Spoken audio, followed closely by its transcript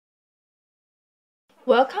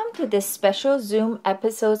Welcome to this special Zoom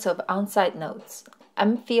episode of On-Site Notes.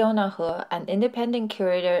 I'm Fiona He, an independent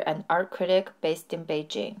curator and art critic based in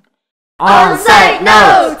Beijing. On-Site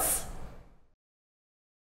Notes!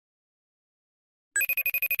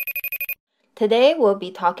 Today we'll be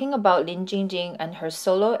talking about Lin Jingjing and her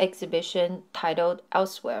solo exhibition titled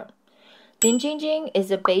𝐸𝑐𝑒𝑟𝑒. Lin Jingjing is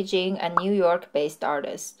a Beijing and New York-based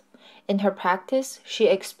artist. In her practice, she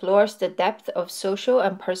explores the depth of social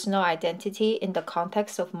and personal identity in the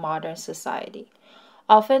context of modern society,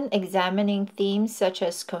 often examining themes such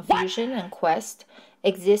as confusion and quest,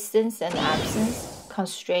 existence and absence,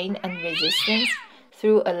 constraint and resistance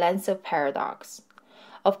through a lens of paradox.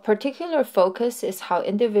 Of particular focus is how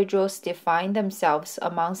individuals define themselves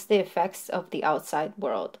amongst the effects of the outside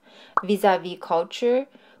world, vis-à-vis culture,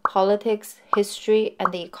 politics, history,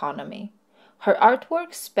 and the economy. Her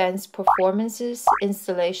artwork spans performances,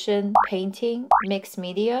 installation, painting, mixed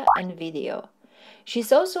media, and video.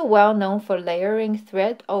 She's also well known for layering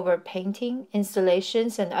thread over painting,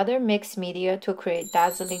 installations, and other mixed media to create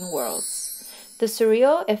dazzling worlds. The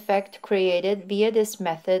surreal effect created via this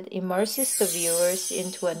method immerses the viewers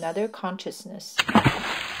into another consciousness.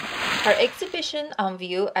 Her exhibition on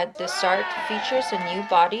view at the Sarthe features a new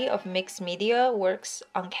body of mixed media works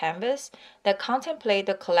on canvas that contemplate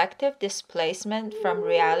the collective displacement from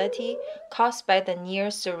reality caused by the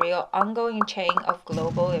near-surreal ongoing chain of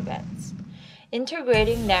global events.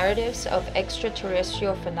 Integrating narratives of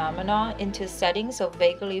extraterrestrial phenomena into settings of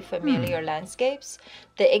vaguely familiar landscapes,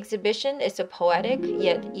 the exhibition is a poetic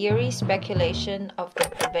yet eerie speculation of the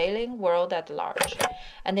prevailing world at large,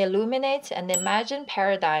 and illuminates an imagined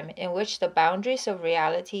paradigm in which the boundaries of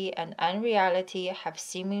reality and unreality have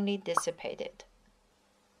seemingly dissipated.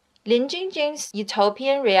 Lin Jingjing's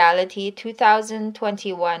Utopian Reality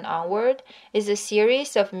 2021 onward is a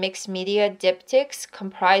series of mixed media diptychs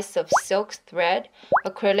comprised of silk thread,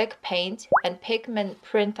 acrylic paint, and pigment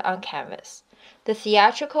print on canvas. The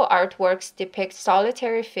theatrical artworks depict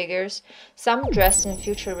solitary figures, some dressed in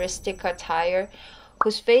futuristic attire,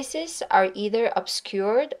 whose faces are either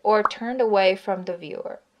obscured or turned away from the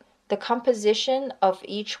viewer. The composition of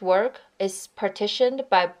each work is partitioned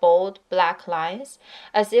by bold black lines,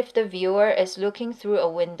 as if the viewer is looking through a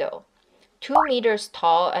window. 2 meters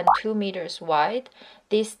tall and 2 meters wide,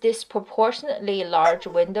 these disproportionately large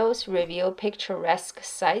windows reveal picturesque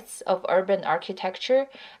sites of urban architecture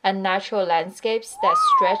and natural landscapes that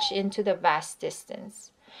stretch into the vast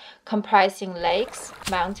distance. Comprising lakes,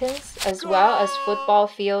 mountains, as well as football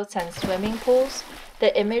fields and swimming pools,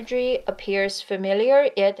 the imagery appears familiar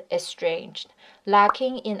yet estranged,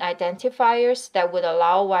 lacking in identifiers that would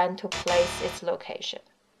allow one to place its location.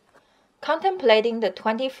 Contemplating the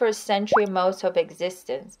 21st century modes of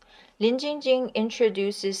existence, Lin Jingjing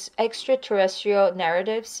introduces extraterrestrial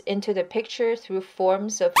narratives into the picture through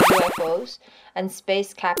forms of UFOs and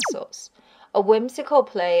space capsules, a whimsical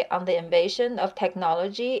play on the invasion of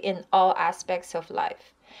technology in all aspects of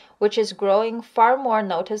life, which is growing far more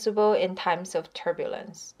noticeable in times of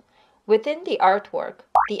turbulence. Within the artwork,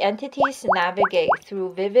 the entities navigate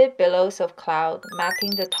through vivid billows of cloud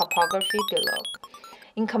mapping the topography below.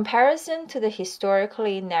 In comparison to the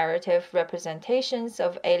historically narrative representations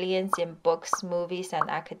of aliens in books, movies, and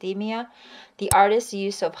academia, the artist's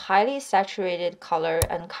use of highly saturated color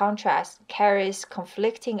and contrast carries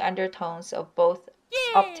conflicting undertones of both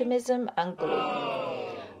optimism and gloom.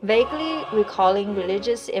 Vaguely recalling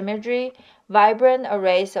religious imagery, vibrant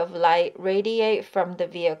arrays of light radiate from the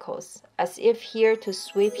vehicles, as if here to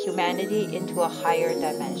sweep humanity into a higher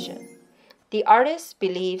dimension. The artist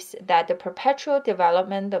believes that the perpetual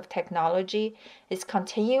development of technology is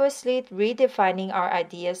continuously redefining our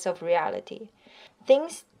ideas of reality.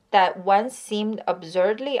 Things that once seemed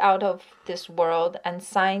absurdly out of this world and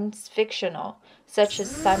science fictional, such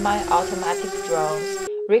as semi-automatic drones,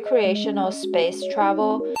 recreational space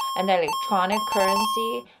travel, and electronic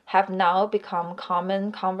currency, have now become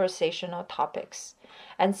common conversational topics.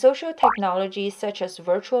 And social technologies such as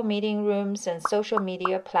virtual meeting rooms and social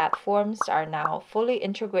media platforms are now fully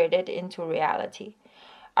integrated into reality,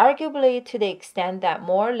 arguably to the extent that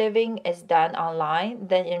more living is done online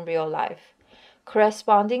than in real life.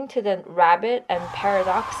 Corresponding to the rapid and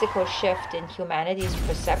paradoxical shift in humanity's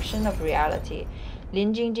perception of reality,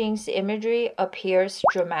 Lin Jingjing's imagery appears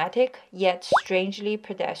dramatic yet strangely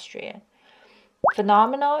pedestrian,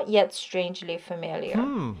 phenomenal yet strangely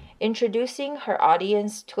familiar, introducing her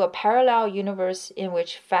audience to a parallel universe in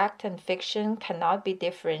which fact and fiction cannot be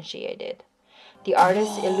differentiated. The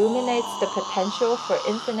artist illuminates the potential for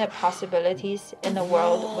infinite possibilities in a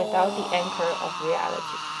world without the anchor of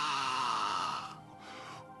reality.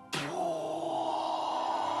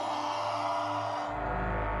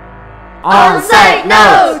 On-site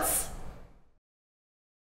notes!